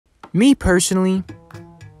Me personally,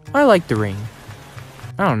 I like the rain.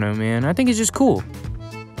 I don't know, man. I think it's just cool.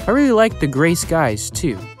 I really like the gray skies,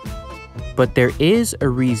 too. But there is a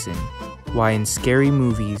reason why in scary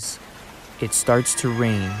movies, it starts to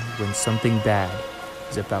rain when something bad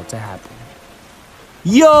is about to happen.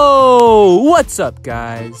 Yo! What's up,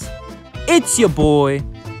 guys? It's your boy,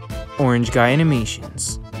 Orange Guy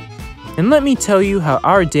Animations. And let me tell you how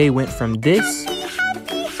our day went from this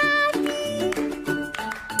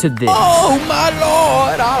to this. Oh my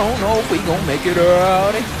lord, I don't know if we gonna make it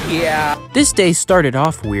out of here. This day started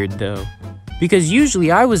off weird though, because usually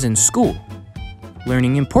I was in school,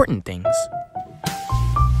 learning important things.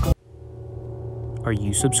 Are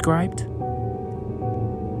you subscribed?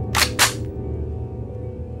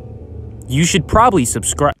 You should probably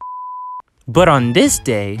subscribe. But on this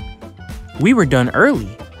day, we were done early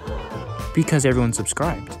because everyone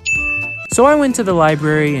subscribed. So I went to the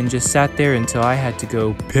library and just sat there until I had to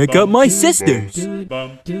go pick up my sisters.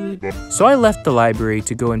 So I left the library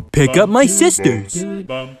to go and pick up my sisters.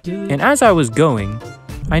 And as I was going,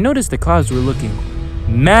 I noticed the clouds were looking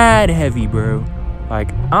mad heavy, bro.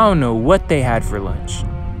 Like, I don't know what they had for lunch.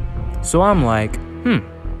 So I'm like,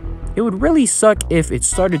 it would really suck if it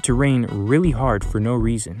started to rain really hard for no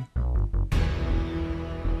reason.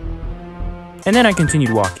 And then I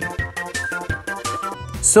continued walking.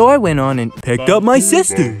 So I went on and picked up my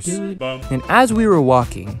sisters. And as we were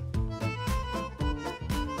walking,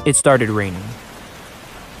 it started raining.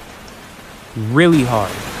 Really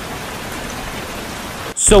hard.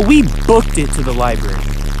 So we booked it to the library.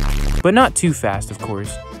 But not too fast, of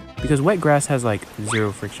course, because wet grass has like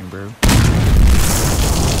zero friction, bro.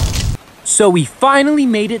 So we finally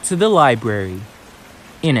made it to the library.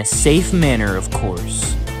 In a safe manner, of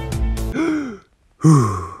course.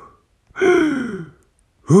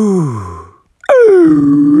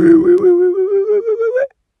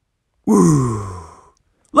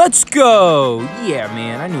 Let's go! Yeah,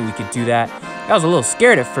 man, I knew we could do that. I was a little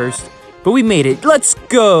scared at first, but we made it. Let's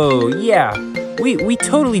go! Yeah, we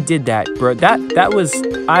totally did that, bro. That was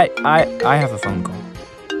I have a phone call.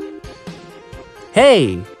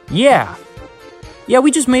 Hey, yeah, we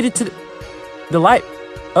just made it to the light.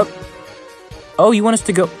 Oh, you want us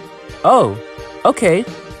to go? Oh, okay.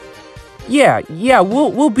 Yeah,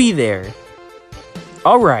 we'll be there.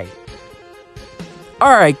 All right,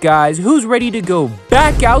 guys, who's ready to go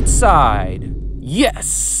back outside?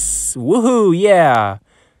 Yes, woohoo, yeah.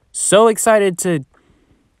 So excited to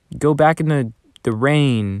go back in the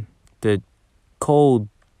rain, the cold,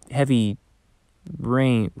 heavy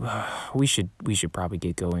rain. We should probably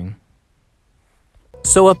get going.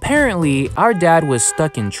 So apparently, our dad was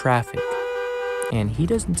stuck in traffic, and he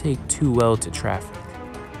doesn't take too well to traffic.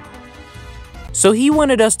 So he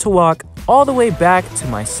wanted us to walk all the way back to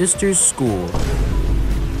my sister's school,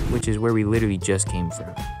 which is where we literally just came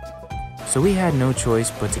from. So we had no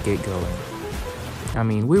choice but to get going. I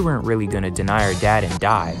mean, we weren't really gonna deny our dad and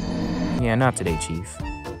die. Yeah, not today, Chief.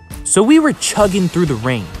 So we were chugging through the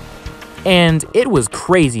rain, and it was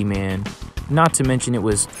crazy, man. Not to mention it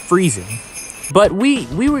was freezing. But we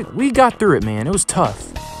got through it, man. It was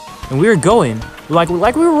tough. And we were going like we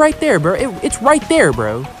were right there, bro. It's right there,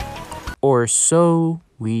 bro. Or so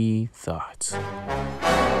we thought.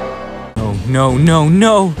 Oh, no.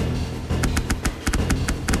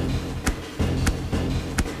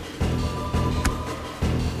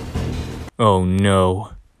 Oh,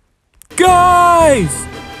 no. Guys!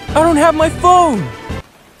 I don't have my phone!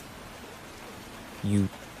 You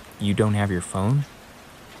don't have your phone?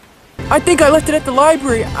 I think I left it at the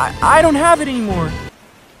library. I don't have it anymore.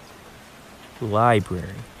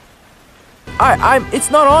 Library.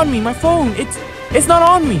 It's not on me, my phone. It's not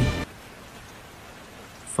on me.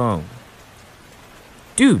 Phone.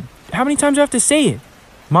 Dude, how many times do I have to say it?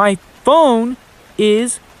 My phone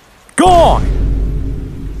is gone.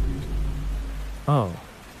 Oh.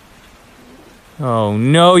 Oh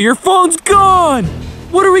no, your phone's gone!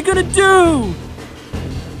 What are we gonna do?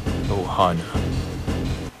 Ohana.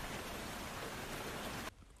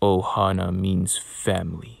 Ohana means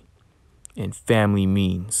family. And family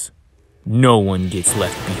means no one gets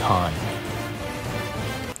left behind.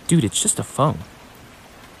 Dude, it's just a phone.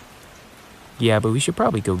 Yeah, but we should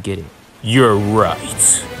probably go get it. You're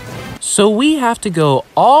right. So we have to go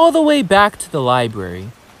all the way back to the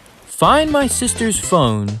library, find my sister's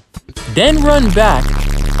phone, then run back,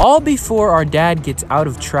 all before our dad gets out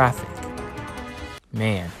of traffic.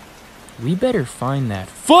 Man, we better find that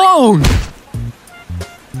phone!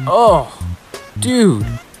 Oh, dude.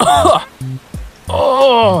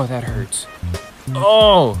 Oh, that hurts.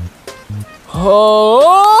 Oh,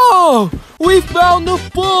 we found the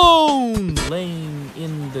phone! Laying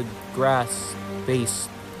in the grass, face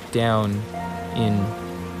down in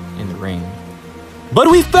the rain. But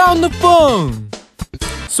we found the phone!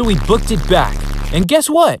 So we booked it back. And guess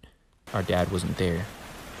what? Our dad wasn't there.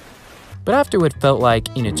 But after what felt like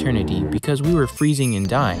an eternity because we were freezing and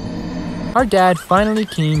dying, our dad finally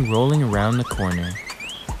came rolling around the corner.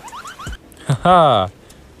 Haha.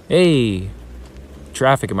 Hey.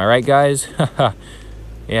 Traffic, am I right, guys? Haha.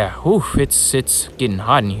 Yeah, whew, it's getting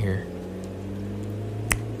hot in here.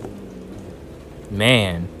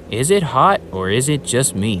 Man, is it hot or is it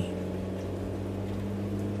just me?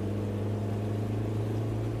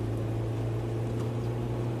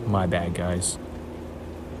 My bad, guys.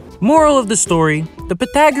 Moral of the story, the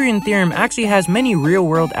Pythagorean theorem actually has many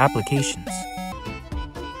real-world applications.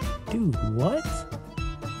 Dude, what?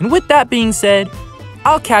 And with that being said,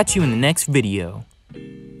 I'll catch you in the next video.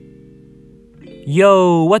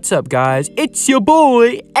 Yo, what's up, guys? It's your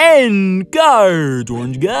boy, N-Guard,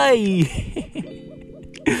 Orange Guy.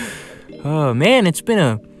 Oh man, it's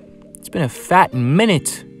been a fat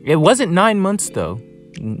minute. It wasn't 9 months though.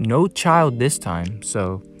 No child this time,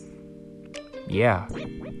 so yeah.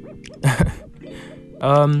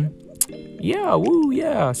 Yeah, woo,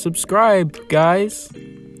 yeah. Subscribe, guys.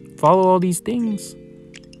 Follow all these things.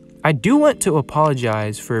 I do want to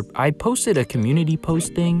apologize for I posted a community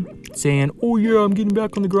post thing saying, oh yeah, I'm getting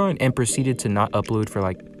back on the grind, and proceeded to not upload for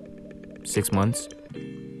like 6 months.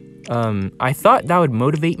 I thought that would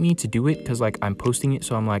motivate me to do it because like I'm posting it,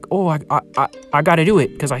 so I'm like, oh, I gotta do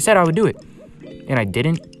it because I said I would do it, and I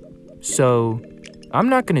didn't. So I'm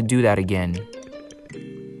not gonna do that again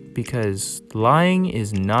because lying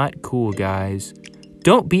is not cool, guys.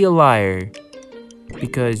 Don't be a liar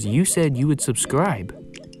because you said you would subscribe.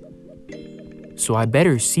 So I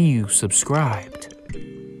better see you subscribed.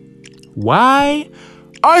 Why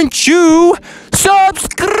aren't you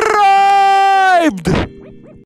subscribed?